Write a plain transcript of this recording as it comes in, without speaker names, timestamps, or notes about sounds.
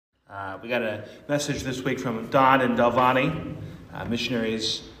We got a message this week from Don and Dalvani,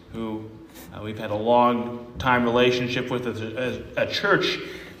 missionaries who we've had a long time relationship with a church.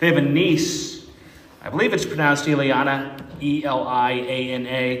 They have a niece, I believe it's pronounced Eliana,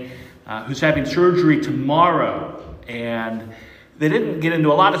 E-L-I-A-N-A, who's having surgery tomorrow. And they didn't get into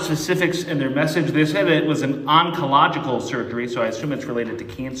a lot of specifics in their message. They said it was an oncological surgery, so I assume it's related to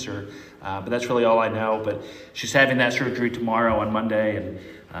cancer. But that's really all I know. But she's having that surgery tomorrow on Monday, and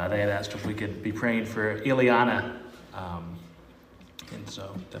they had asked if we could be praying for Eliana. And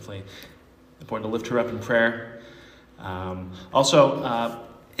so definitely important to lift her up in prayer. Also,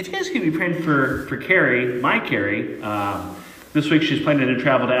 if you guys could be praying for Carrie, my Carrie, this week she's planning to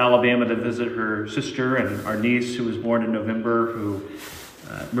travel to Alabama to visit her sister and our niece who was born in November, who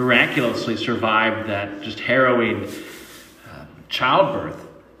miraculously survived that just harrowing childbirth.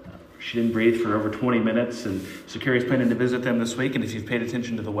 She didn't breathe for over 20 minutes, and so Carrie's planning to visit them this week. And if you've paid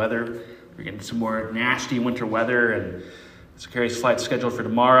attention to the weather, we're getting some more nasty winter weather, and so Carrie's flight's scheduled for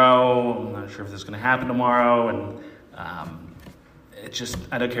tomorrow. I'm not sure if this is going to happen tomorrow, and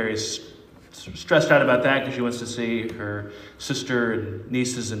I know Carrie's stressed out about that because she wants to see her sister and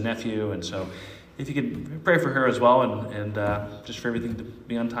nieces and nephew, and so if you could pray for her as well, and just for everything to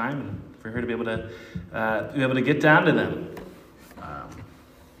be on time and for her to be able to get down to them.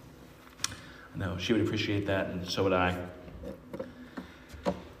 I know she would appreciate that, and so would I.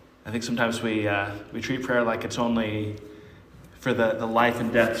 I think sometimes we treat prayer like it's only for the life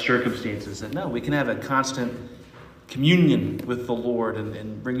and death circumstances, and no, we can have a constant communion with the Lord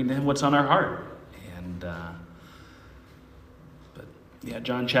and bringing to Him what's on our heart. And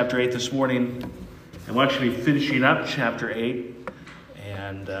John chapter 8 this morning. I want you to be finishing up chapter 8,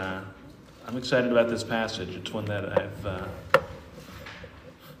 and I'm excited about this passage. It's one that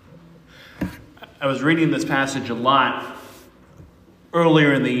I was reading this passage a lot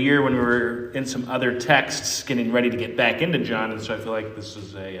earlier in the year when we were in some other texts getting ready to get back into John, and so I feel like this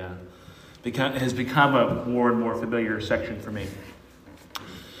is has become a more and more familiar section for me.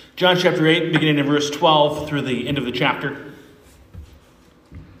 John chapter 8, beginning in verse 12 through the end of the chapter.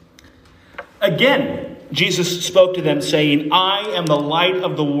 Again, Jesus spoke to them, saying, I am the light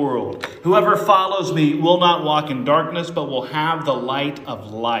of the world. Whoever follows me will not walk in darkness, but will have the light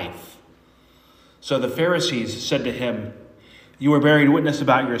of life. So the Pharisees said to him, You are bearing witness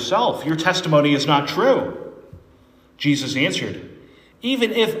about yourself. Your testimony is not true. Jesus answered,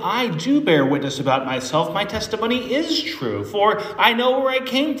 Even if I do bear witness about myself, my testimony is true, for I know where I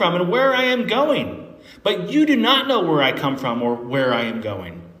came from and where I am going. But you do not know where I come from or where I am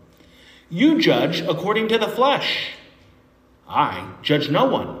going. You judge according to the flesh. I judge no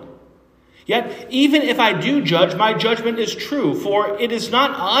one. Yet, even if I do judge, my judgment is true, for it is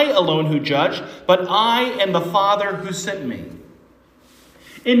not I alone who judge, but I and the Father who sent me.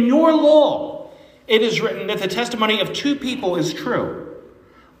 In your law, it is written that the testimony of two people is true.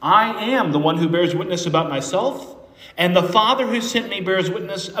 I am the one who bears witness about myself, and the Father who sent me bears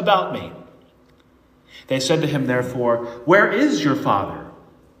witness about me. They said to him, therefore, Where is your Father?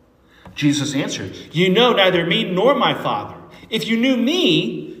 Jesus answered, You know neither me nor my Father. If you knew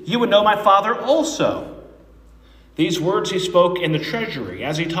me, you would know my Father also. These words he spoke in the treasury,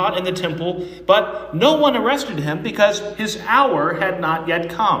 as he taught in the temple, but no one arrested him because his hour had not yet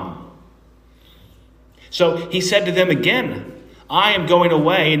come. So he said to them again, I am going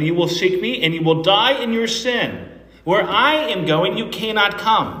away, and you will seek me, and you will die in your sin. Where I am going, you cannot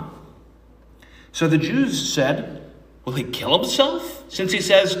come. So the Jews said, Will he kill himself, since he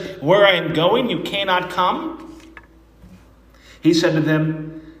says, Where I am going, you cannot come? He said to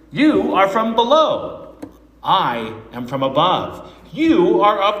them, You are from below. I am from above. You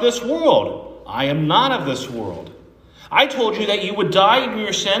are of this world. I am not of this world. I told you that you would die in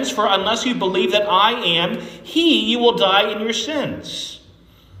your sins, for unless you believe that I am He, you will die in your sins.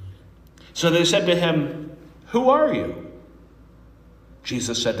 So they said to him, Who are you?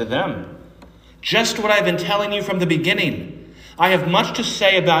 Jesus said to them, Just what I've been telling you from the beginning. I have much to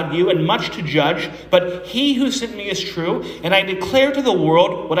say about you and much to judge, but He who sent me is true, and I declare to the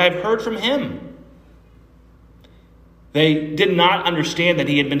world what I've heard from Him. They did not understand that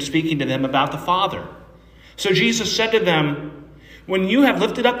He had been speaking to them about the Father. So Jesus said to them, When you have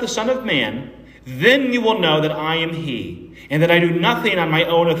lifted up the Son of Man, then you will know that I am He, and that I do nothing on my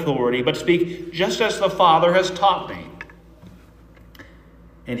own authority, but speak just as the Father has taught me.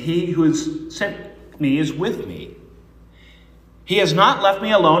 And He who has sent me is with me. He has not left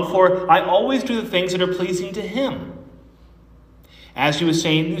me alone, for I always do the things that are pleasing to Him. As he was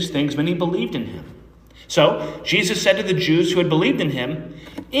saying these things, many believed in Him. So Jesus said to the Jews who had believed in Him,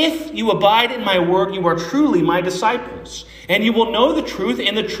 If you abide in my word, you are truly my disciples, and you will know the truth,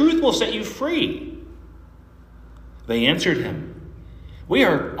 and the truth will set you free." They answered him, "We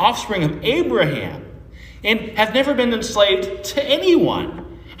are offspring of Abraham, and have never been enslaved to anyone.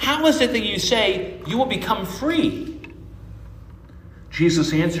 How is it that you say you will become free?"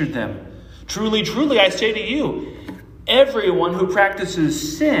 Jesus answered them, "Truly, truly, I say to you, everyone who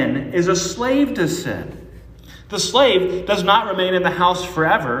practices sin is a slave to sin. The slave does not remain in the house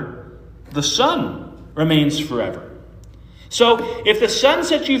forever. The Son remains forever. So if the Son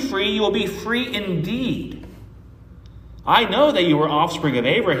sets you free, you will be free indeed. I know that you are offspring of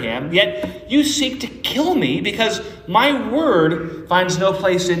Abraham, yet you seek to kill me because my word finds no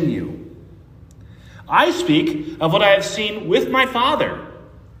place in you. I speak of what I have seen with my Father,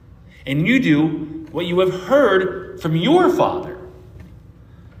 and you do what you have heard from your father."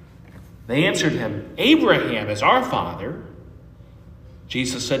 They answered him, "Abraham is our father."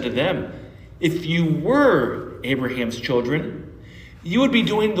 Jesus said to them, "If you were Abraham's children, you would be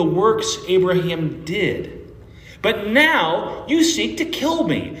doing the works Abraham did. But now you seek to kill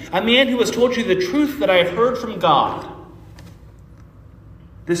me, a man who has told you the truth that I have heard from God.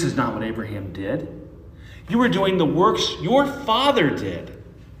 This is not what Abraham did. You are doing the works your father did."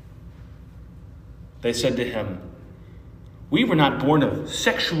 They said to him, "We were not born of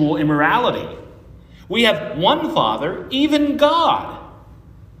sexual immorality. We have one Father, even God."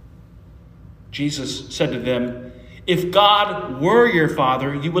 Jesus said to them, "If God were your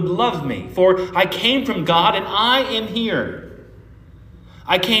Father, you would love me, for I came from God and I am here.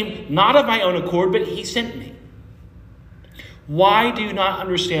 I came not of my own accord, but he sent me. Why do you not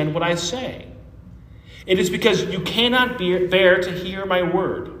understand what I say? It is because you cannot bear to hear my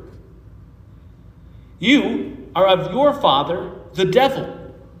word. You are of your father, the devil,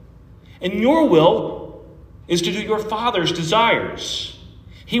 and your will is to do your father's desires.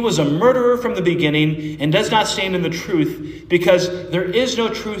 He was a murderer from the beginning and does not stand in the truth because there is no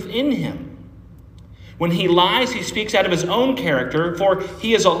truth in him. When he lies, he speaks out of his own character, for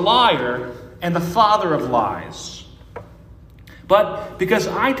he is a liar and the father of lies. But because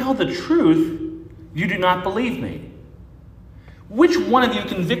I tell the truth, you do not believe me. Which one of you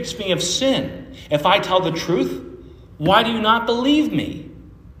convicts me of sin? If I tell the truth, why do you not believe me?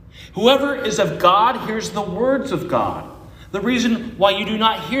 Whoever is of God hears the words of God. The reason why you do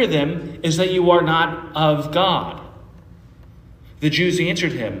not hear them is that you are not of God." The Jews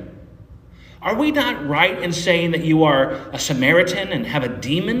answered him, "Are we not right in saying that you are a Samaritan and have a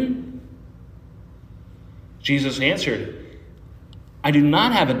demon?" Jesus answered, "I do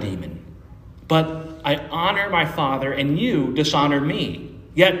not have a demon, but I honor my Father, and you dishonor me.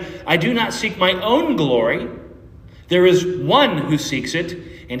 Yet I do not seek my own glory. There is one who seeks it,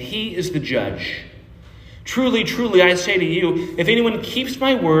 and he is the judge. Truly, truly, I say to you, if anyone keeps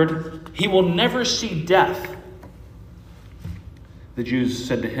my word, he will never see death." The Jews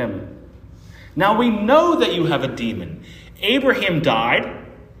said to him, "Now we know that you have a demon. Abraham died,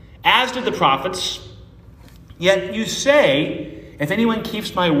 as did the prophets. Yet you say, if anyone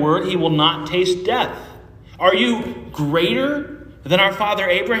keeps my word, he will not taste death. Are you greater than our father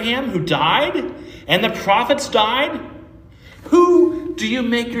Abraham, who died, and the prophets died? Who do you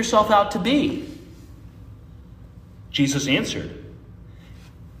make yourself out to be?" Jesus answered,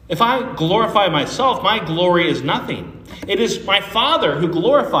 "If I glorify myself, my glory is nothing. It is my Father who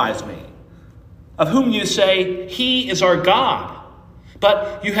glorifies me, of whom you say, he is our God.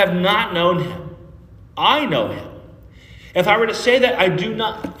 But you have not known him. I know him. If I were to say that I do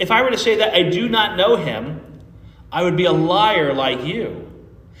not know him, I would be a liar like you.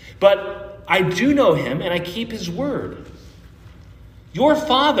 But I do know him, and I keep his word. Your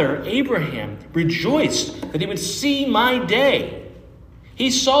father, Abraham, rejoiced that he would see my day. He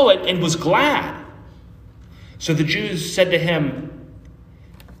saw it and was glad." So the Jews said to him,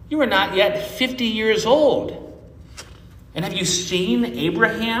 "You are not yet 50 years old, and have you seen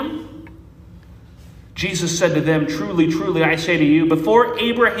Abraham?" Jesus said to them, "Truly, truly, I say to you, before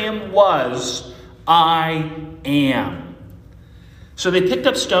Abraham was, I am." So they picked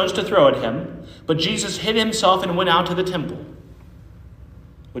up stones to throw at him, but Jesus hid himself and went out to the temple.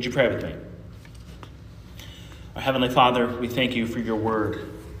 Would you pray with me? Our Heavenly Father, we thank you for your word,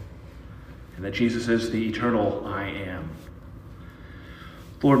 and that Jesus is the eternal I am.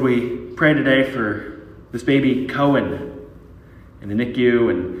 Lord, we pray today for this baby Cohen in the NICU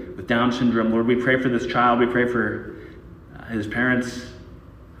and with Down syndrome. Lord, we pray for this child. We pray for his parents.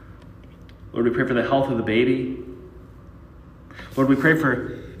 Lord, we pray for the health of the baby. Lord, we pray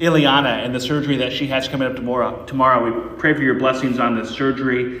for Ileana and the surgery that she has coming up tomorrow. We pray for your blessings on the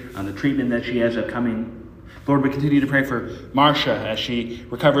surgery, on the treatment that she has upcoming. Lord, we continue to pray for Marcia as she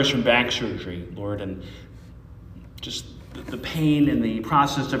recovers from back surgery, Lord, and just the pain and the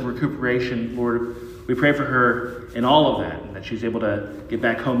process of recuperation. Lord, we pray for her in all of that, and that she's able to get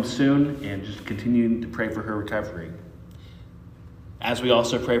back home soon, and just continue to pray for her recovery. As we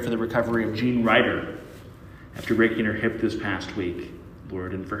also pray for the recovery of Jean Ryder after breaking her hip this past week,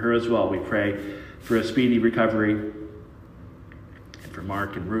 Lord, and for her as well, we pray for a speedy recovery, and for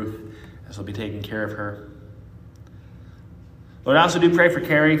Mark and Ruth as they'll be taking care of her. Lord, I also do pray for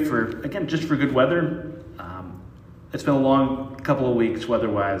Carrie just for good weather. It's been a long couple of weeks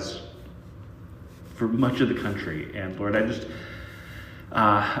weather-wise for much of the country. And Lord,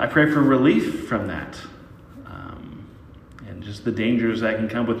 I pray for relief from that. And just the dangers that can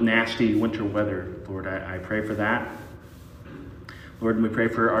come with nasty winter weather. Lord, I pray for that. Lord, and we pray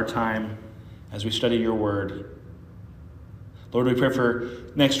for our time as we study your word. Lord, we pray for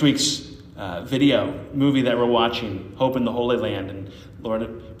next week's movie that we're watching, Hope in the Holy Land. And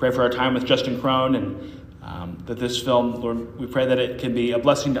Lord, pray for our time with Justin Crone, and that this film, Lord, we pray that it can be a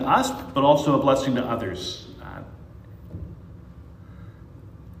blessing to us, but also a blessing to others.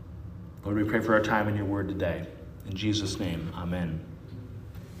 Lord, we pray for our time in your word today. In Jesus' name, amen.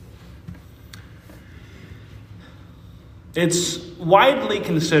 It's widely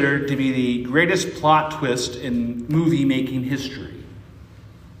considered to be the greatest plot twist in movie-making history.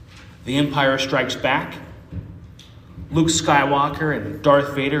 The Empire Strikes Back. Luke Skywalker and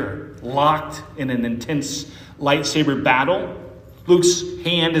Darth Vader are locked in an intense lightsaber battle. Luke's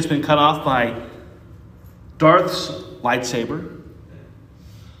hand has been cut off by Darth's lightsaber.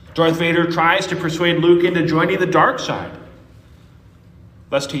 Darth Vader tries to persuade Luke into joining the dark side,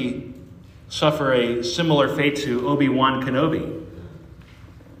 lest he suffer a similar fate to Obi-Wan Kenobi.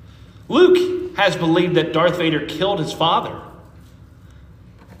 Luke has believed that Darth Vader killed his father.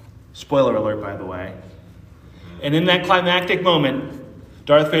 Spoiler alert, by the way. And in that climactic moment,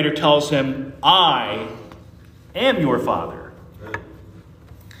 Darth Vader tells him, "I am your father."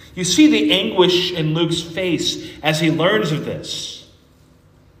 You see the anguish in Luke's face as he learns of this.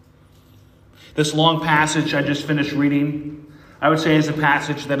 This long passage I just finished reading, I would say, is a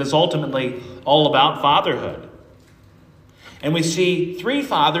passage that is ultimately all about fatherhood. And we see three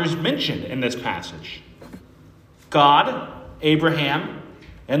fathers mentioned in this passage: God, Abraham,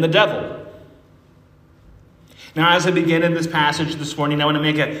 and the devil. Now, as I begin in this passage this morning, I want to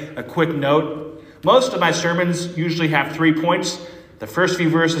make a quick note. Most of my sermons usually have 3 points. The first few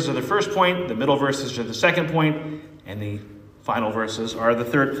verses are the first point, the middle verses are the second point, and the final verses are the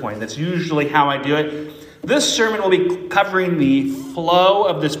third point. That's usually how I do it. This sermon will be covering the flow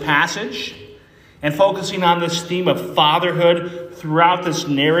of this passage and focusing on this theme of fatherhood throughout this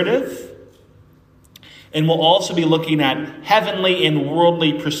narrative. And we'll also be looking at heavenly and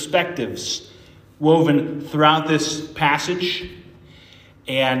worldly perspectives woven throughout this passage.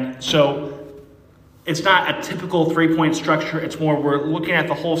 And so it's not a typical 3-point structure. It's more we're looking at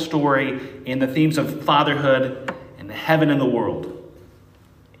the whole story and the themes of fatherhood and heaven and the world.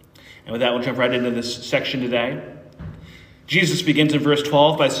 And with that, we'll jump right into this section today. Jesus begins in verse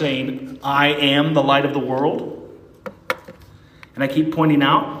 12 by saying, "I am the light of the world." And I keep pointing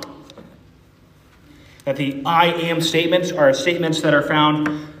out that the "I am" statements are statements that are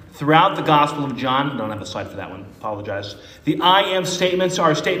found throughout the Gospel of John. Don't have a slide for that one. Apologize. The "I am" statements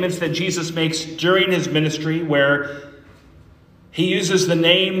are statements that Jesus makes during his ministry, where he uses the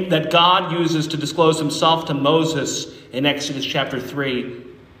name that God uses to disclose himself to Moses in Exodus chapter 3,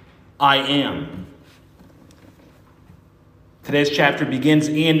 "I am." Today's chapter begins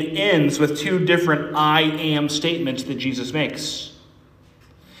and ends with 2 different "I am" statements that Jesus makes.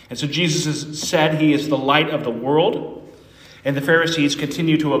 And so Jesus has said he is the light of the world. And the Pharisees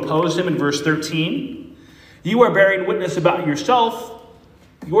continue to oppose him in verse 13. "You are bearing witness about yourself.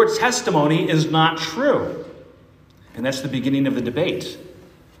 Your testimony is not true." And that's the beginning of the debate.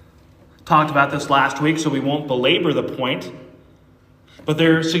 Talked about this last week, so we won't belabor the point. But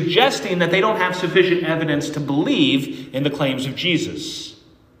they're suggesting that they don't have sufficient evidence to believe in the claims of Jesus.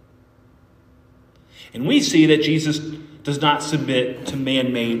 And we see that Jesus does not submit to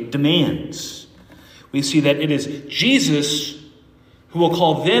man-made demands. We see that it is Jesus who will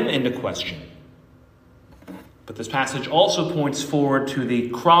call them into question. But this passage also points forward to the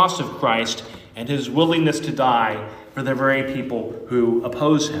cross of Christ and his willingness to die for the very people who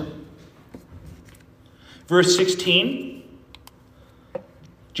oppose him. Verse 16,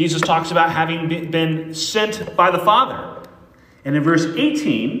 Jesus talks about having been sent by the Father. And in verse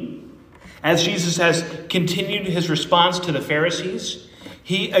 18, as Jesus has continued his response to the Pharisees,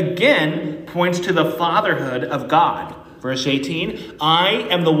 he again points to the fatherhood of God. Verse 18, I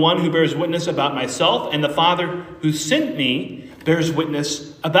am the one who bears witness about myself, and the Father who sent me bears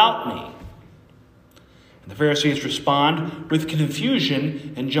witness about me. And the Pharisees respond with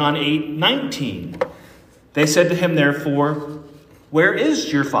confusion in John 8:19. They said to him, therefore, where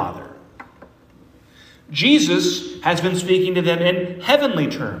is your Father? Jesus has been speaking to them in heavenly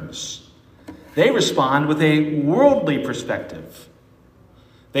terms. They respond with a worldly perspective.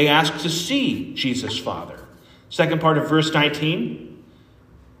 They ask to see Jesus' Father. Second part of verse 19,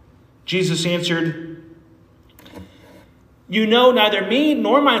 Jesus answered, you know neither me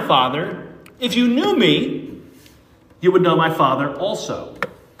nor my Father. If you knew me, you would know my Father also.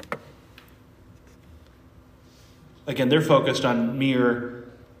 Again, they're focused on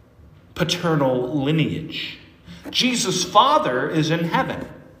mere paternal lineage. Jesus' Father is in heaven,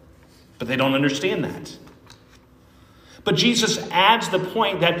 but they don't understand that. But Jesus adds the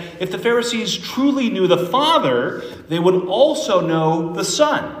point that if the Pharisees truly knew the Father, they would also know the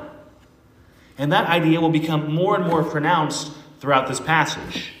Son. And that idea will become more and more pronounced throughout this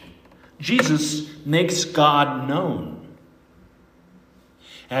passage. Jesus makes God known.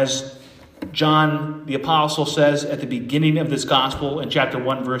 As John the Apostle says at the beginning of this gospel in chapter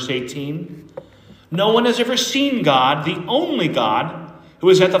 1, verse 18, no one has ever seen God, the only God, who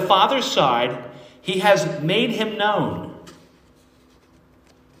is at the Father's side. He has made him known.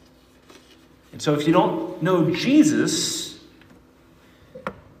 And so if you don't know Jesus,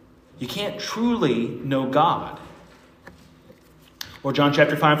 you can't truly know God. Or John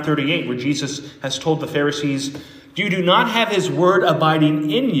chapter 5:38, where Jesus has told the Pharisees, you do not have his word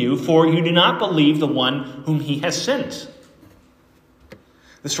abiding in you, for you do not believe the one whom he has sent.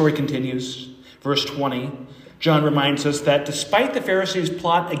 The story continues. Verse 20, John reminds us that despite the Pharisees'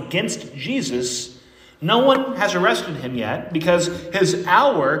 plot against Jesus, no one has arrested him yet because his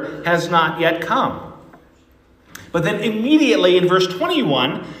hour has not yet come. But then immediately in verse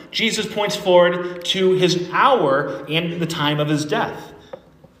 21, Jesus points forward to his hour and the time of his death.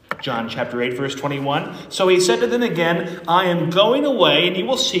 John chapter 8, verse 21. So he said to them again, I am going away and you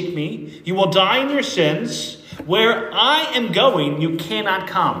will seek me. You will die in your sins. Where I am going, you cannot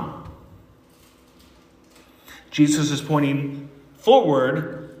come. Jesus is pointing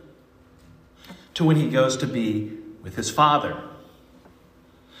forward to when he goes to be with his Father.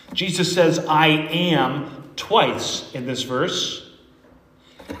 Jesus says, I am twice in this verse.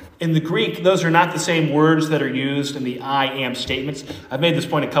 In the Greek, those are not the same words that are used in the I am statements. I've made this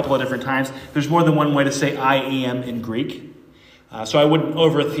point a couple of different times. There's more than one way to say I am in Greek. So I wouldn't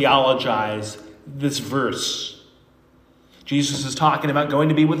over-theologize this verse. Jesus is talking about going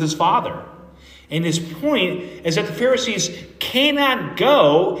to be with his Father. And his point is that the Pharisees cannot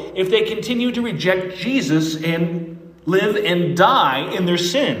go if they continue to reject Jesus and live and die in their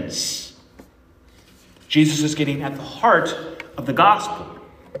sins. Jesus is getting at the heart of the gospel.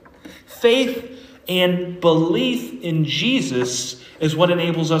 Faith and belief in Jesus is what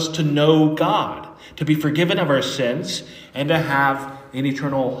enables us to know God, to be forgiven of our sins, and to have an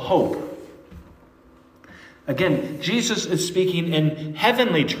eternal hope. Again, Jesus is speaking in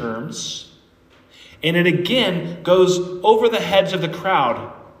heavenly terms, and it again goes over the heads of the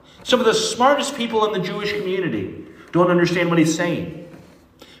crowd. Some of the smartest people in the Jewish community don't understand what he's saying.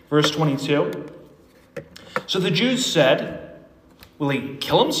 Verse 22. So the Jews said, will he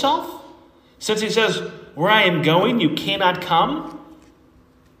kill himself? Since he says, where I am going, you cannot come.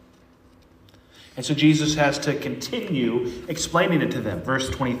 And so Jesus has to continue explaining it to them. Verse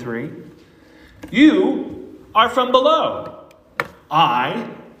 23. You are from below. I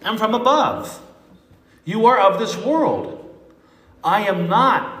am from above. You are of this world. I am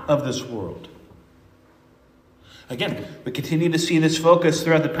not of this world. Again, we continue to see this focus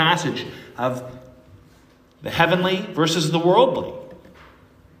throughout the passage of the heavenly versus the worldly.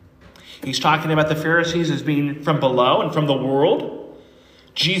 He's talking about the Pharisees as being from below and from the world.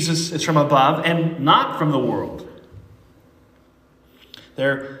 Jesus is from above and not from the world.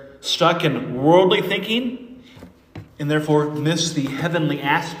 They're stuck in worldly thinking and therefore miss the heavenly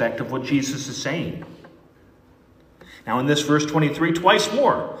aspect of what Jesus is saying. Now in this verse 23, twice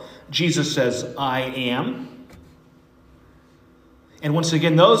more, Jesus says, I am. And once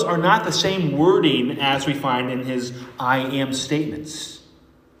again, those are not the same wording as we find in his I am statements.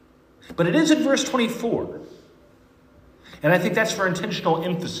 But it is in verse 24. And I think that's for intentional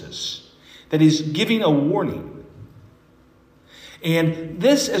emphasis, that he's giving a warning. And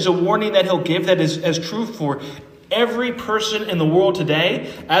this is a warning that he'll give that is as true for every person in the world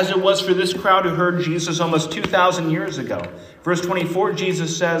today as it was for this crowd who heard Jesus almost 2,000 years ago. Verse 24,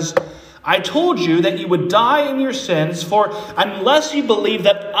 Jesus says, I told you that you would die in your sins, for unless you believe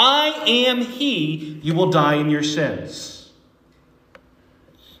that I am he, you will die in your sins.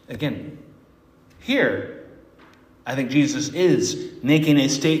 Again, here, I think Jesus is making a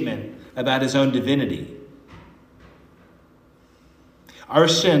statement about his own divinity. Our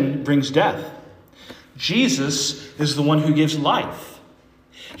sin brings death. Jesus is the one who gives life.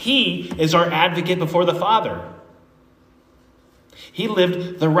 He is our advocate before the Father. He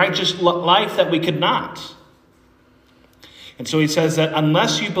lived the righteous life that we could not. And so he says that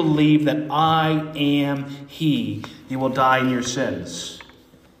unless you believe that I am he, you will die in your sins.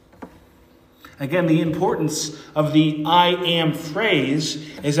 Again, the importance of the I am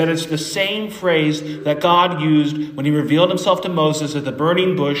phrase is that it's the same phrase that God used when he revealed himself to Moses at the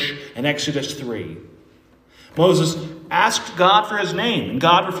burning bush in Exodus 3. Moses asked God for his name, and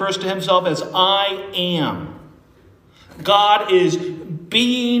God refers to himself as I am. God is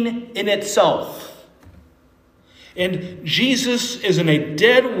being in itself. And Jesus is in a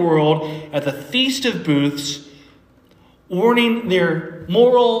dead world at the Feast of Booths, warning their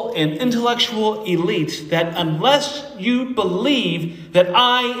moral and intellectual elites that unless you believe that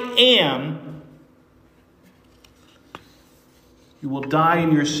I am, you will die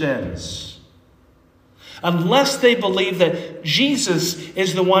in your sins. Unless they believe that Jesus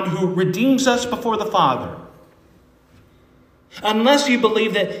is the one who redeems us before the Father. Unless you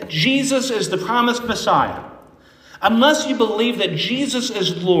believe that Jesus is the promised Messiah. Unless you believe that Jesus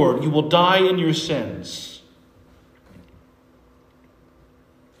is Lord, you will die in your sins.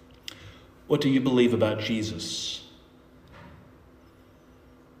 What do you believe about Jesus?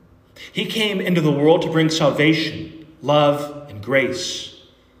 He came into the world to bring salvation, love, and grace.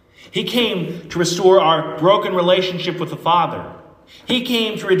 He came to restore our broken relationship with the Father. He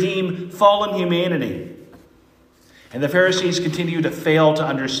came to redeem fallen humanity. And the Pharisees continue to fail to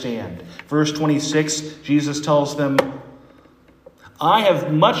understand. Verse 26, Jesus tells them, I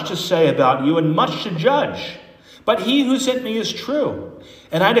have much to say about you and much to judge, but he who sent me is true,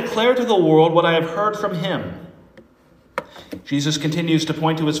 and I declare to the world what I have heard from him. Jesus continues to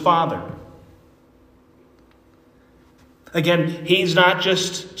point to his Father. Again, he's not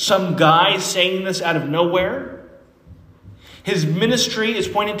just some guy saying this out of nowhere. His ministry is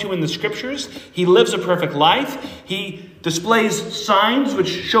pointed to in the Scriptures. He lives a perfect life. He displays signs which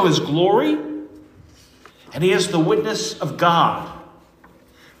show his glory. And he is the witness of God.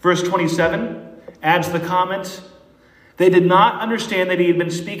 Verse 27 adds the comment, they did not understand that he had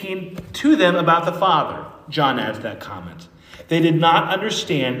been speaking to them about the Father. John adds that comment. They did not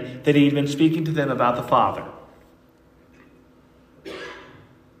understand that he had been speaking to them about the Father.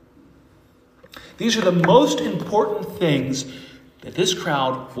 These are the most important things that this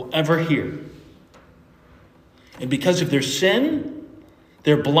crowd will ever hear. And because of their sin,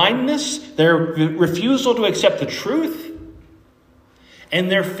 their blindness, their refusal to accept the truth, and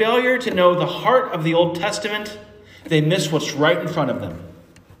their failure to know the heart of the Old Testament, they miss what's right in front of them.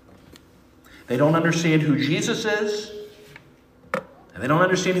 They don't understand who Jesus is, and they don't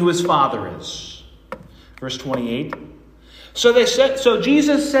understand who his Father is. Verse 28. So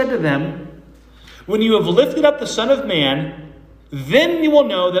Jesus said to them, when you have lifted up the Son of Man, then you will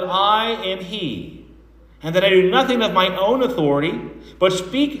know that I am he, and that I do nothing of my own authority, but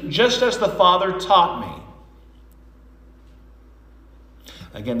speak just as the Father taught me.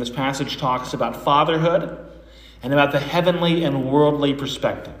 Again, this passage talks about fatherhood and about the heavenly and worldly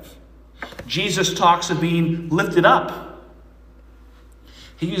perspective. Jesus talks of being lifted up.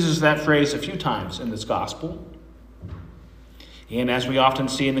 He uses that phrase a few times in this gospel. And as we often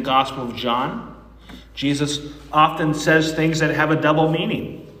see in the Gospel of John, Jesus often says things that have a double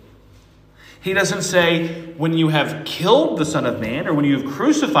meaning. He doesn't say, when you have killed the Son of Man or when you have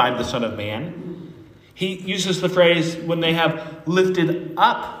crucified the Son of Man. He uses the phrase, when they have lifted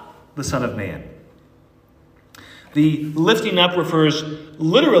up the Son of Man. The lifting up refers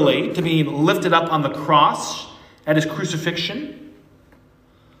literally to being lifted up on the cross at his crucifixion.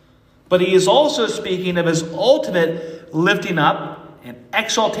 But he is also speaking of his ultimate lifting up and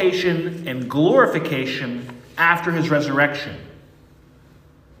exaltation and glorification after his resurrection.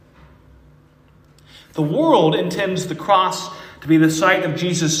 The world intends the cross to be the site of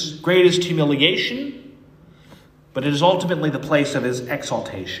Jesus' greatest humiliation, but it is ultimately the place of his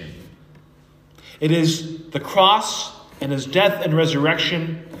exaltation. It is the cross and his death and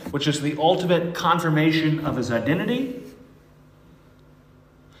resurrection, which is the ultimate confirmation of his identity,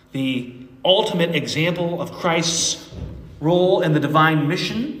 the ultimate example of Christ's role in the divine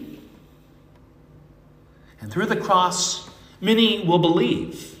mission. And through the cross, many will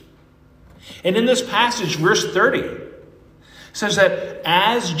believe. And in this passage, verse 30, It says that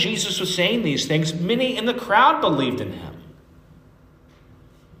as Jesus was saying these things, many in the crowd believed in him.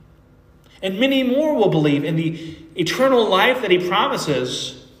 And many more will believe in the eternal life that he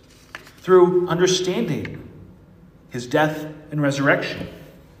promises through understanding his death and resurrection.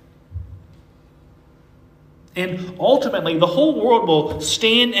 And ultimately, the whole world will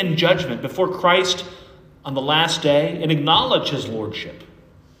stand in judgment before Christ on the last day and acknowledge his lordship.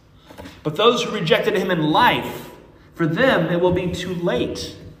 But those who rejected him in life, for them it will be too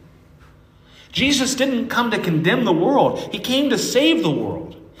late. Jesus didn't come to condemn the world. He came to save the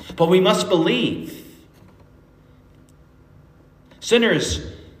world. But we must believe. Sinners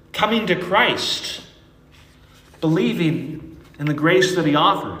coming to Christ, believing in the grace that he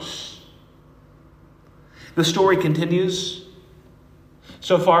offers. The story continues.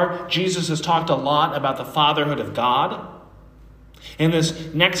 So far, Jesus has talked a lot about the fatherhood of God. In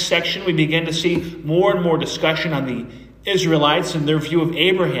this next section, we begin to see more and more discussion on the Israelites and their view of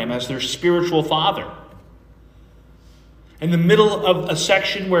Abraham as their spiritual father. In the middle of a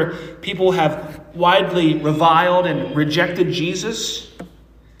section where people have widely reviled and rejected Jesus,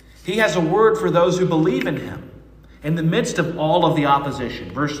 he has a word for those who believe in him in the midst of all of the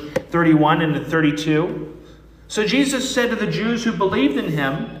opposition. Verse 31 and 32. So Jesus said to the Jews who believed in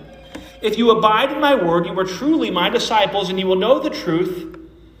him, "If you abide in my word, you are truly my disciples, and you will know the truth,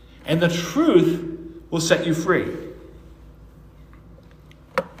 and the truth will set you free."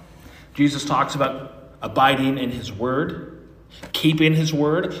 Jesus talks about abiding in his word, keeping his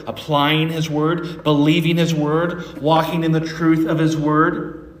word, applying his word, believing his word, walking in the truth of his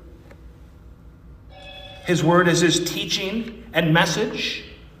word. His word is his teaching and message.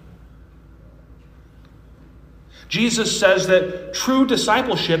 Jesus says that true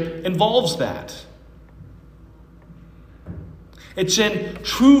discipleship involves that. It's in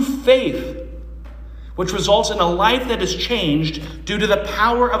true faith, which results in a life that is changed due to the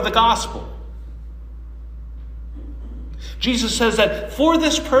power of the gospel. Jesus says that for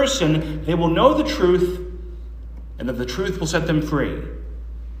this person, they will know the truth, and that the truth will set them free.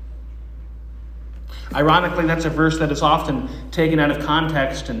 Ironically, that's a verse that is often taken out of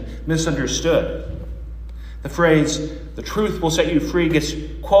context and misunderstood. The phrase, "the truth will set you free," gets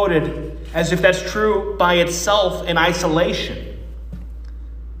quoted as if that's true by itself in isolation.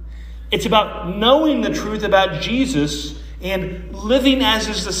 It's about knowing the truth about Jesus and living as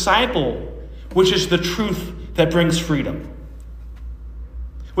his disciple, which is the truth that brings freedom.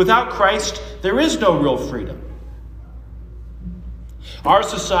 Without Christ, there is no real freedom. Our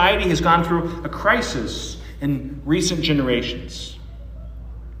society has gone through a crisis in recent generations.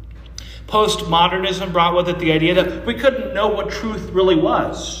 Postmodernism brought with it the idea that we couldn't know what truth really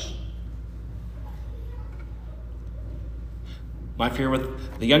was. My fear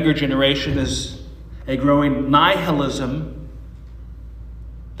with the younger generation is a growing nihilism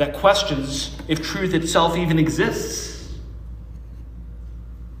that questions if truth itself even exists.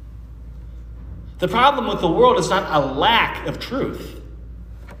 The problem with the world is not a lack of truth,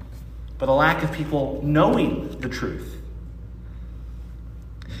 but a lack of people knowing the truth.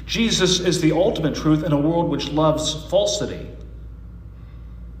 Jesus is the ultimate truth in a world which loves falsity.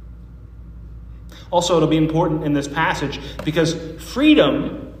 Also, it'll be important in this passage because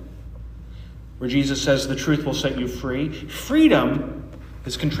freedom, where Jesus says the truth will set you free, freedom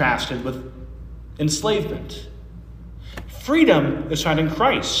is contrasted with enslavement. Freedom is found in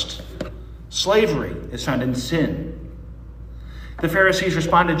Christ. Slavery is found in sin. The Pharisees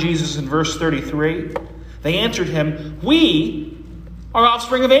responded to Jesus in verse 33. They answered him, "We are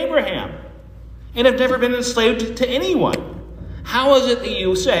offspring of Abraham and have never been enslaved to anyone. How is it that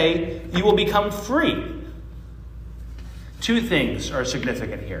you say you will become free?" Two things are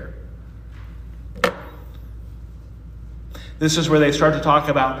significant here. This is where they start to talk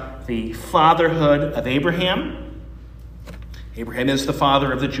about the fatherhood of Abraham. Abraham is the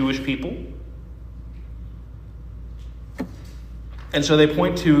father of the Jewish people. And so they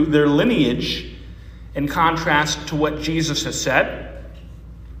point to their lineage in contrast to what Jesus has said.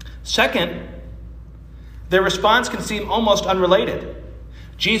 Second, their response can seem almost unrelated.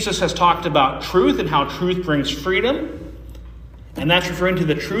 Jesus has talked about truth and how truth brings freedom. And that's referring to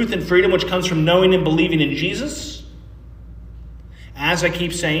the truth and freedom which comes from knowing and believing in Jesus. As I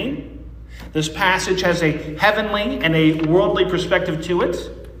keep saying, this passage has a heavenly and a worldly perspective to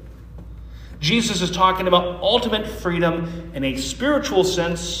it. Jesus is talking about ultimate freedom in a spiritual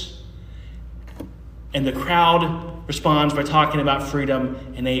sense, and the crowd responds by talking about freedom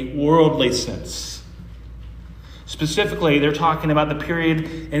in a worldly sense. Specifically, they're talking about the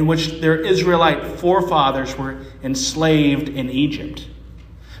period in which their Israelite forefathers were enslaved in Egypt.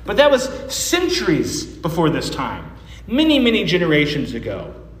 But that was centuries before this time. Many, many generations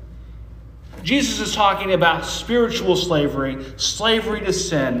ago, Jesus is talking about spiritual slavery, slavery to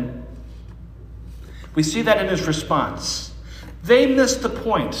sin. We see that in his response. They miss the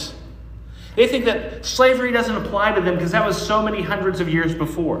point. They think that slavery doesn't apply to them because that was so many hundreds of years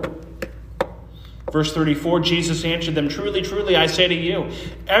before. Verse 34, Jesus answered them, "Truly, truly, I say to you,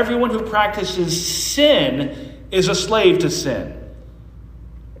 everyone who practices sin is a slave to sin."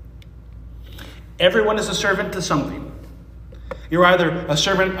 Everyone is a servant to something. You're either a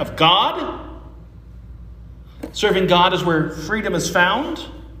servant of God. Serving God is where freedom is found.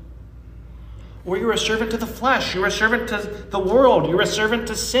 Or you're a servant to the flesh. You're a servant to the world. You're a servant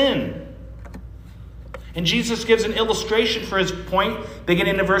to sin. And Jesus gives an illustration for his point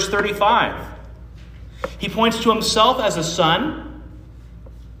beginning in verse 35. He points to himself as a son,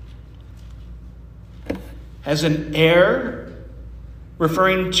 as an heir,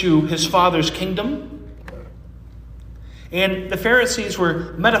 referring to his father's kingdom. And the Pharisees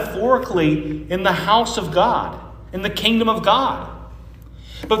were metaphorically in the house of God, in the kingdom of God.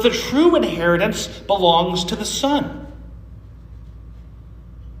 But the true inheritance belongs to the Son.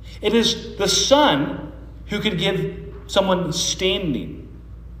 It is the Son who could give someone standing,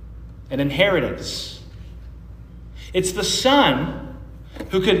 an inheritance. It's the Son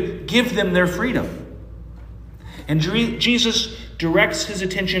who could give them their freedom. And Jesus directs his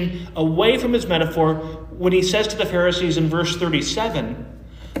attention away from his metaphor when he says to the Pharisees in verse 37,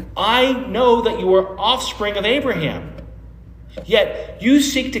 "I know that you are offspring of Abraham, yet you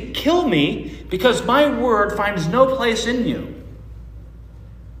seek to kill me because my word finds no place in you."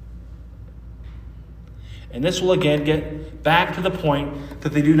 And this will again get back to the point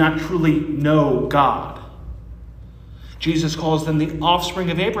that they do not truly know God. Jesus calls them the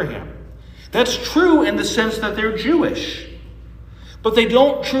offspring of Abraham. That's true in the sense that they're Jewish, but they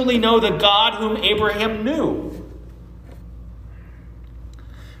don't truly know the God whom Abraham knew.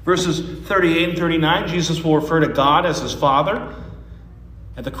 Verses 38 and 39, Jesus will refer to God as his father,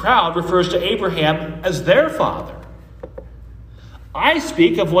 and the crowd refers to Abraham as their father. "I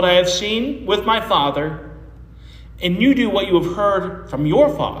speak of what I have seen with my father, and you do what you have heard from your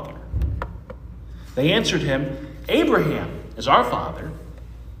father." They answered him, "Abraham is our father."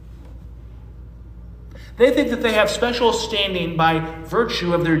 They think that they have special standing by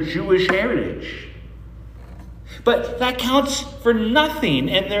virtue of their Jewish heritage. But that counts for nothing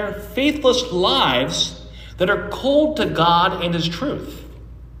in their faithless lives that are cold to God and his truth.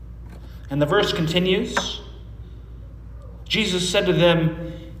 And the verse continues. Jesus said to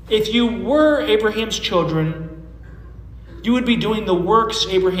them, "If you were Abraham's children, you would be doing the works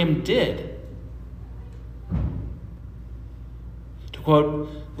Abraham did." To quote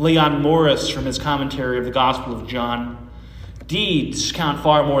Leon Morris from his commentary of the Gospel of John, "Deeds count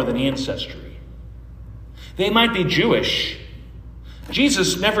far more than ancestry." They might be Jewish.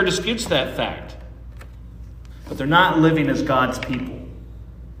 Jesus never disputes that fact. But they're not living as God's people.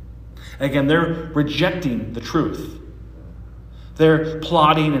 Again, they're rejecting the truth. They're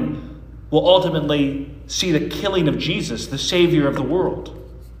plotting and will ultimately see the killing of Jesus, the Savior of the world.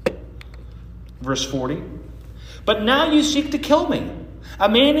 Verse 40, "But now you seek to kill me, a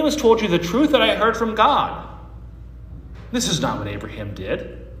man who has told you the truth that I heard from God. This is not what Abraham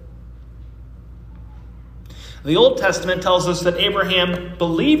did." The Old Testament tells us that Abraham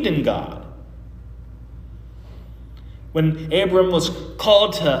believed in God. When Abram was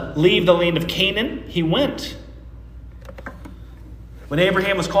called to leave the land of Canaan, he went. When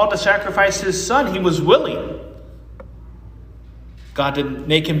Abraham was called to sacrifice his son, he was willing. God didn't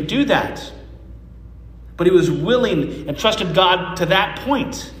make him do that, but he was willing and trusted God to that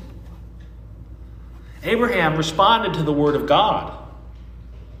point. Abraham responded to the word of God.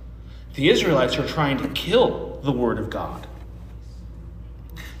 The Israelites are trying to kill the word of God.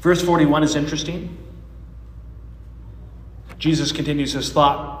 Verse 41 is interesting. Jesus continues his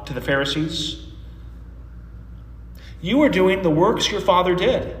thought to the Pharisees. "You are doing the works your father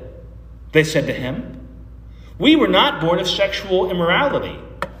did," they said to him. "We were not born of sexual immorality.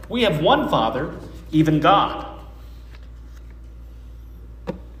 We have one Father, even God."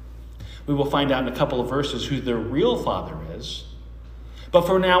 We will find out in a couple of verses who their real father is. But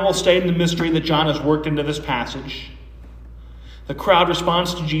for now, we'll stay in the mystery that John has worked into this passage. The crowd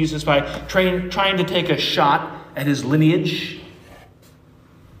responds to Jesus by trying to take a shot at his lineage.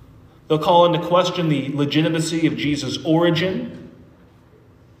 They'll call into question the legitimacy of Jesus' origin,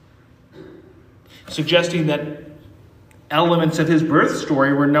 suggesting that elements of his birth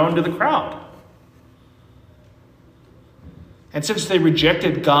story were known to the crowd. And since they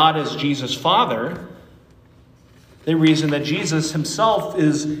rejected God as Jesus' father, they reason that Jesus himself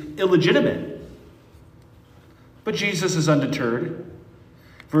is illegitimate. But Jesus is undeterred.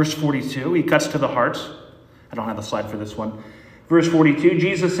 Verse 42, he cuts to the heart. I don't have a slide for this one. Verse 42,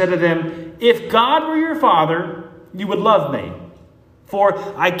 Jesus said to them, "If God were your Father, you would love me. For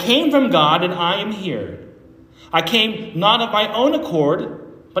I came from God and I am here. I came not of my own accord,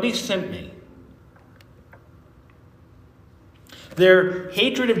 but he sent me." Their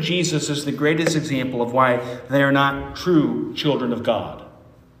hatred of Jesus is the greatest example of why they are not true children of God.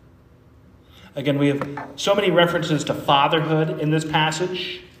 Again, we have so many references to fatherhood in this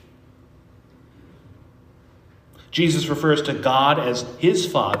passage. Jesus refers to God as his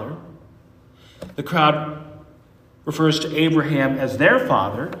father. The crowd refers to Abraham as their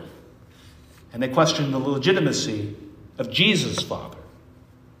father, and they question the legitimacy of Jesus' father.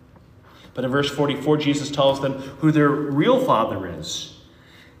 But in verse 44, Jesus tells them who their real father is.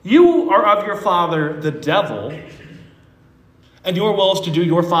 "You are of your father, the devil, and your will is to do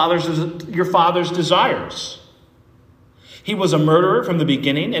your father's desires. He was a murderer from the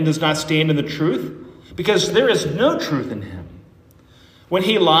beginning and does not stand in the truth, because there is no truth in him. When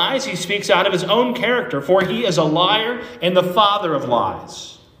he lies, he speaks out of his own character, for he is a liar and the father of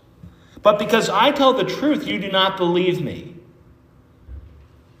lies. But because I tell the truth, you do not believe me.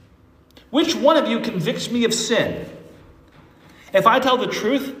 Which one of you convicts me of sin? If I tell the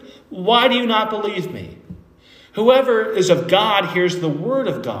truth, why do you not believe me? Whoever is of God hears the word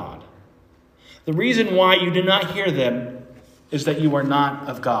of God. The reason why you do not hear them is that you are not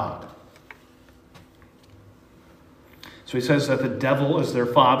of God." So he says that the devil is their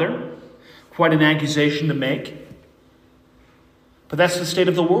father. Quite an accusation to make. But that's the state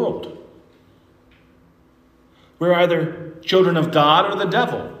of the world. We're either children of God or the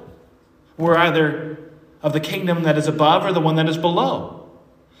devil. We're either of the kingdom that is above or the one that is below.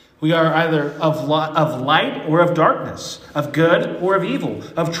 We are either of light or of darkness, of good or of evil,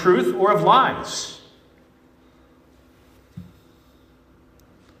 of truth or of lies.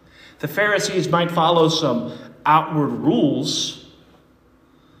 The Pharisees might follow some outward rules,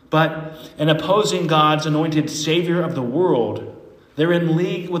 but in opposing God's anointed Savior of the world, they're in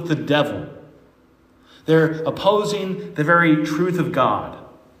league with the devil. They're opposing the very truth of God.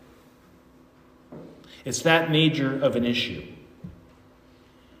 It's that major of an issue.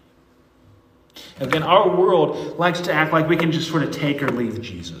 Again, our world likes to act like we can just sort of take or leave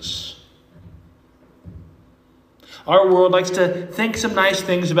Jesus. Our world likes to think some nice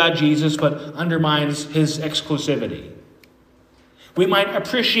things about Jesus, but undermines his exclusivity. We might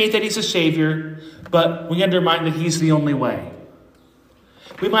appreciate that he's a savior, but we undermine that he's the only way.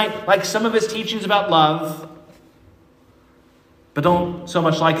 We might like some of his teachings about love, but don't so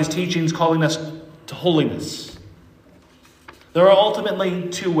much like his teachings calling us to holiness. There are ultimately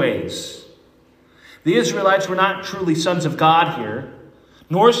two ways. The Israelites were not truly sons of God here,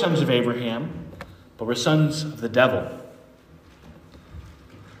 nor sons of Abraham, but were sons of the devil.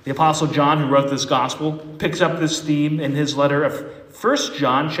 The Apostle John, who wrote this gospel, picks up this theme in his letter of 1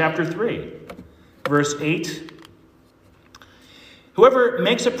 John chapter 3, verse 8. "Whoever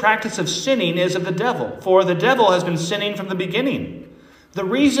makes a practice of sinning is of the devil, for the devil has been sinning from the beginning. The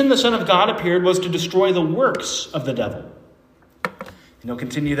reason the Son of God appeared was to destroy the works of the devil." And he'll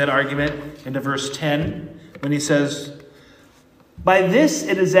continue that argument into verse 10 when he says, "By this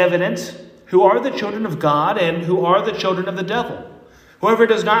it is evident who are the children of God and who are the children of the devil. Whoever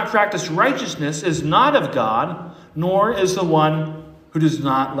does not practice righteousness is not of God, nor is the one who does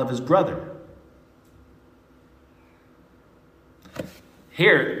not love his brother."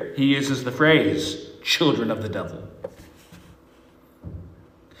 Here he uses the phrase, children of the devil.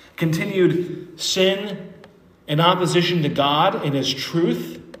 Continued sin in opposition to God and his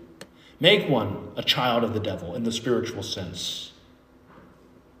truth make one a child of the devil in the spiritual sense.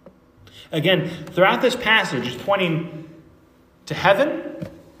 Again, throughout this passage, it's pointing to heaven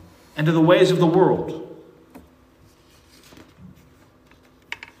and to the ways of the world.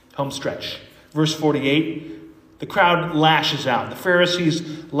 Home stretch. Verse 48, the crowd lashes out. The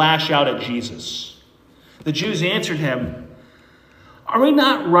Pharisees lash out at Jesus. The Jews answered him, "Are we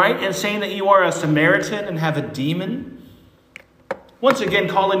not right in saying that you are a Samaritan and have a demon?" Once again,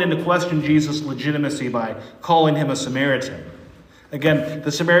 calling into question Jesus' legitimacy by calling him a Samaritan. Again,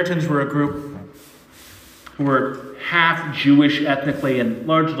 the Samaritans were a group who were half Jewish ethnically and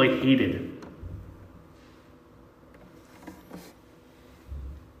largely hated.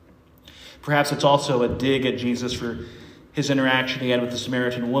 Perhaps it's also a dig at Jesus for his interaction he had with the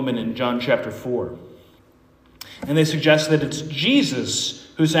Samaritan woman in John chapter 4. And they suggest that it's Jesus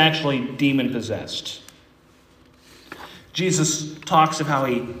who's actually demon-possessed. Jesus talks of how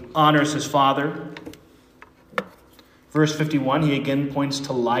he honors his Father. Verse 51, he again points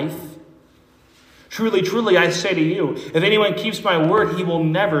to life. Truly, truly, I say to you, if anyone keeps my word, he will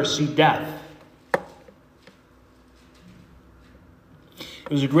never see death. It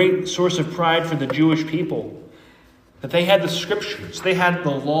was a great source of pride for the Jewish people that they had the scriptures, they had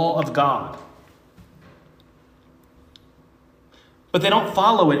the law of God. But they don't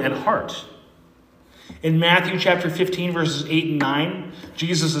follow it at heart. In Matthew chapter 15, verses 8 and 9,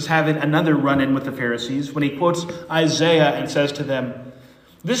 Jesus is having another run-in with the Pharisees when he quotes Isaiah and says to them,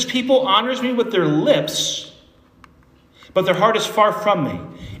 "This people honors me with their lips, but their heart is far from me.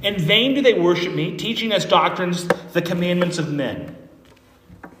 In vain do they worship me, teaching as doctrines the commandments of men."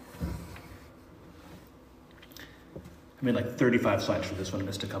 I made like 35 slides for this one,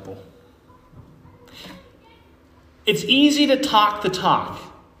 missed a couple. It's easy to talk the talk.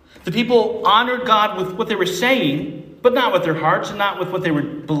 The people honored God with what they were saying, but not with their hearts and not with what they were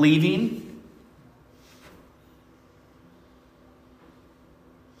believing.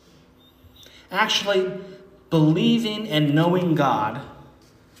 Actually, believing and knowing God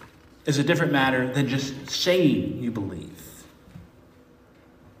is a different matter than just saying you believe.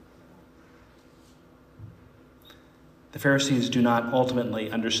 The Pharisees do not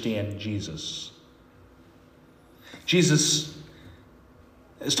ultimately understand Jesus. Jesus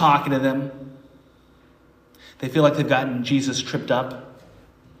is talking to them. They feel like they've gotten Jesus tripped up.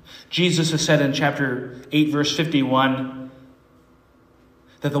 Jesus has said in chapter 8, verse 51,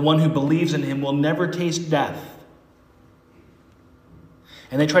 that the one who believes in him will never taste death.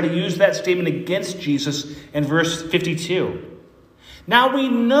 And they try to use that statement against Jesus in verse 52. Now we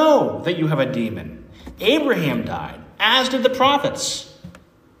know that you have a demon. Abraham died, as did the prophets.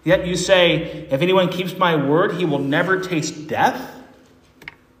 Yet you say, if anyone keeps my word, he will never taste death.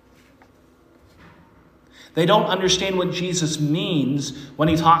 They don't understand what Jesus means when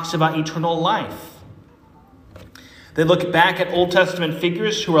he talks about eternal life. They look back at Old Testament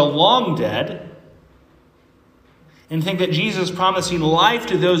figures who are long dead and think that Jesus promising life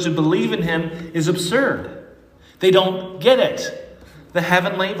to those who believe in him is absurd. They don't get it. The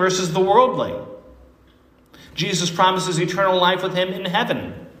heavenly versus the worldly. Jesus promises eternal life with him in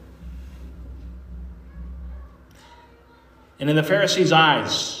heaven. And in the Pharisees'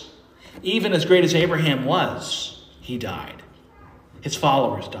 eyes, even as great as Abraham was, he died. His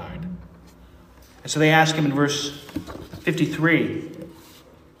followers died. And so they ask him in verse 53,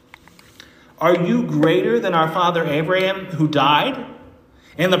 "Are you greater than our father Abraham who died,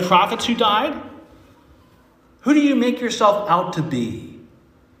 and the prophets who died? Who do you make yourself out to be?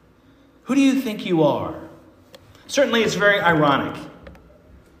 Who do you think you are?" Certainly it's very ironic.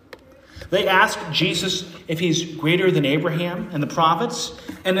 They ask Jesus if he's greater than Abraham and the prophets,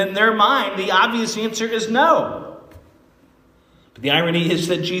 and in their mind, the obvious answer is no. But the irony is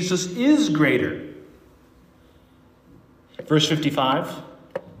that Jesus is greater. Verse 55,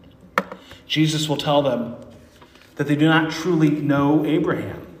 Jesus will tell them that they do not truly know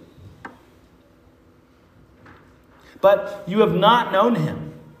Abraham. But you have not known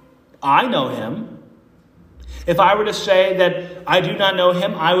him. I know him. If I were to say that I do not know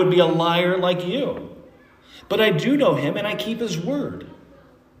him, I would be a liar like you. But I do know him, and I keep his word.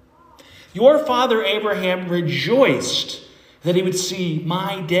 Your father Abraham rejoiced that he would see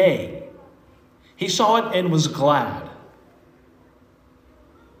my day. He saw it and was glad.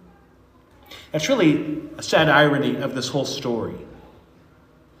 That's really a sad irony of this whole story.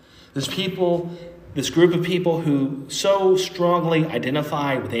 This group of people who so strongly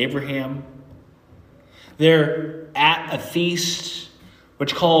identify with Abraham, they're at a feast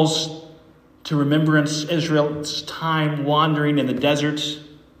which calls to remembrance Israel's time wandering in the desert.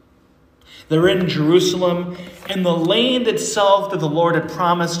 They're in Jerusalem and the land itself that the Lord had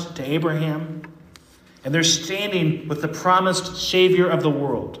promised to Abraham. And they're standing with the promised Savior of the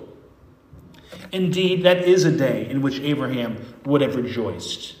world. Indeed, that is a day in which Abraham would have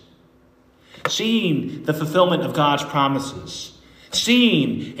rejoiced. Seeing the fulfillment of God's promises.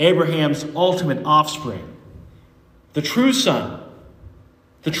 Seeing Abraham's ultimate offspring. The true son.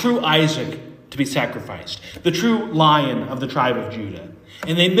 The true Isaac to be sacrificed. The true Lion of the tribe of Judah.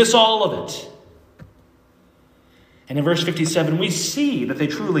 And they miss all of it. And in verse 57, we see that they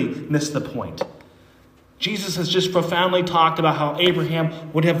truly miss the point. Jesus has just profoundly talked about how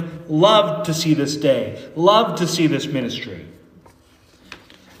Abraham would have loved to see this day, loved to see this ministry.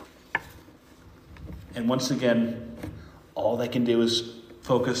 And once again, all they can do is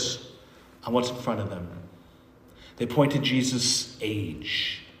focus on what's in front of them. They point to Jesus'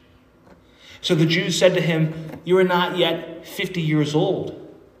 age. So the Jews said to him, "You are not yet 50 years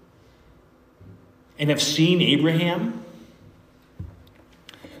old, and have seen Abraham?"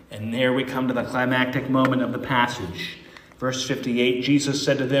 And there we come to the climactic moment of the passage. Verse 58, Jesus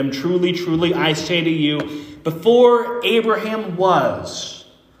said to them, "Truly, truly, I say to you, before Abraham was,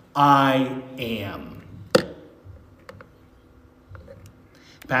 I am." The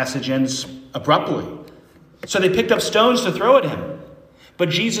passage ends abruptly. So they picked up stones to throw at him. But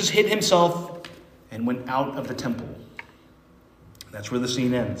Jesus hid himself and went out of the temple. That's where the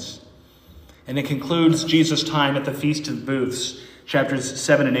scene ends. And it concludes Jesus' time at the Feast of Booths, chapters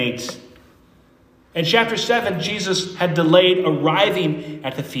 7 and 8. In chapter 7, Jesus had delayed arriving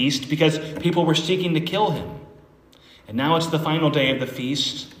at the feast because people were seeking to kill him. And now it's the final day of the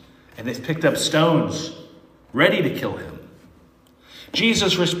feast, and they've picked up stones, ready to kill him.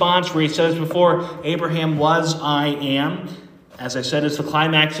 Jesus' response, where he says, "Before Abraham was, I am," as I said, is the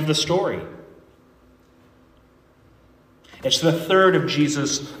climax of the story. It's the third of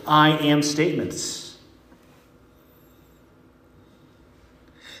Jesus' "I am" statements.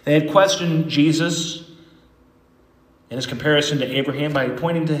 They had questioned Jesus in his comparison to Abraham by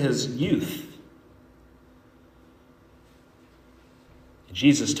pointing to his youth. And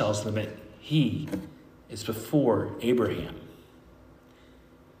Jesus tells them that he is before Abraham.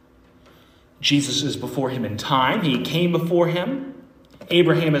 Jesus is before him in time. He came before him.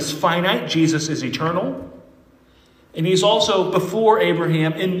 Abraham is finite. Jesus is eternal. And he's also before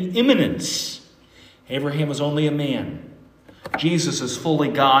Abraham in immanence. Abraham was only a man. Jesus is fully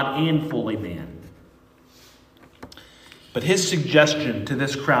God and fully man. But his suggestion to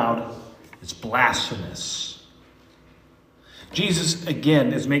this crowd is blasphemous. Jesus,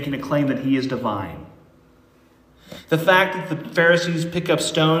 again, is making a claim that he is divine. The fact that the Pharisees pick up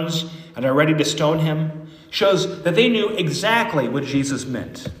stones and are ready to stone him shows that they knew exactly what Jesus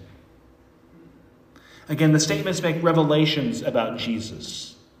meant. Again, the statements make revelations about Jesus.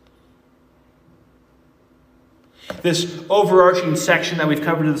 This overarching section that we've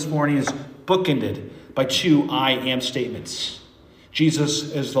covered this morning is bookended by two "I am" statements.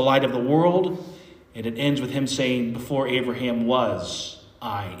 Jesus is the light of the world, and it ends with him saying, "Before Abraham was,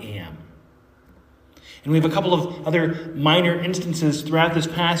 I am." And we have a couple of other minor instances throughout this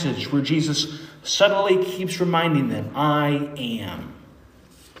passage where Jesus subtly keeps reminding them, "I am."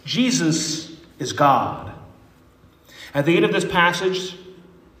 Jesus is God. At the end of this passage,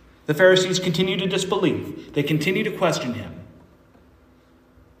 the Pharisees continue to disbelieve. They continue to question him.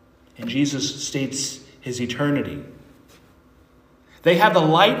 And Jesus states his eternity. They have the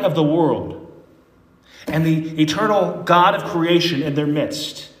light of the world and the eternal God of creation in their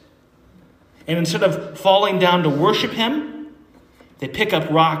midst. And instead of falling down to worship him, they pick up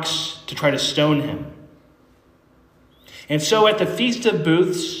rocks to try to stone him. And so at the Feast of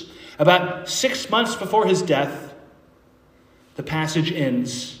Booths, about 6 months before his death, the passage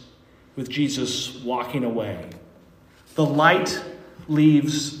ends with Jesus walking away. The light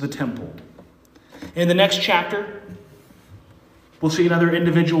leaves the temple. In the next chapter, we'll see another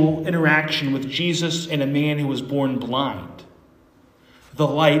individual interaction with Jesus and a man who was born blind. The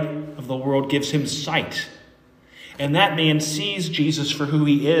light of the world gives him sight. And that man sees Jesus for who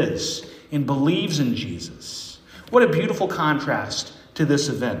he is and believes in Jesus. What a beautiful contrast to this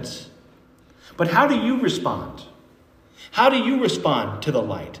event. But how do you respond? How do you respond to the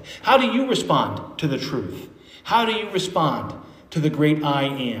light? How do you respond to the truth? How do you respond to the great I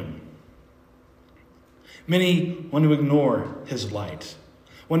am? Many want to ignore his light,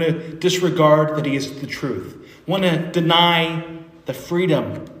 want to disregard that he is the truth, want to deny the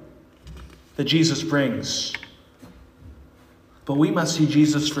freedom that Jesus brings. But we must see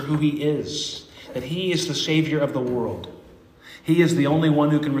Jesus for who he is, that he is the Savior of the world. He is the only one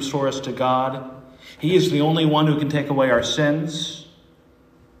who can restore us to God. He is the only one who can take away our sins.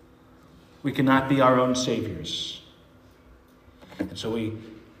 We cannot be our own saviors. And so we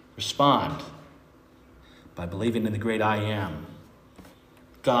respond by believing in the great I am,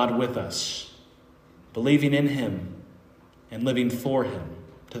 God with us, believing in him and living for him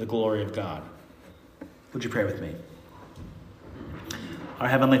to the glory of God. Would you pray with me? Our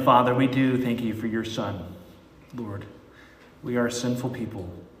Heavenly Father, we do thank you for your Son, Lord. We are sinful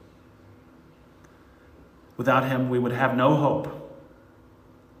people. Without him, we would have no hope.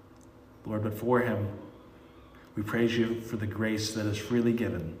 Lord, but for him, we praise you for the grace that is freely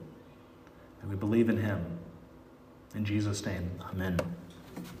given. And we believe in him. In Jesus' name, amen.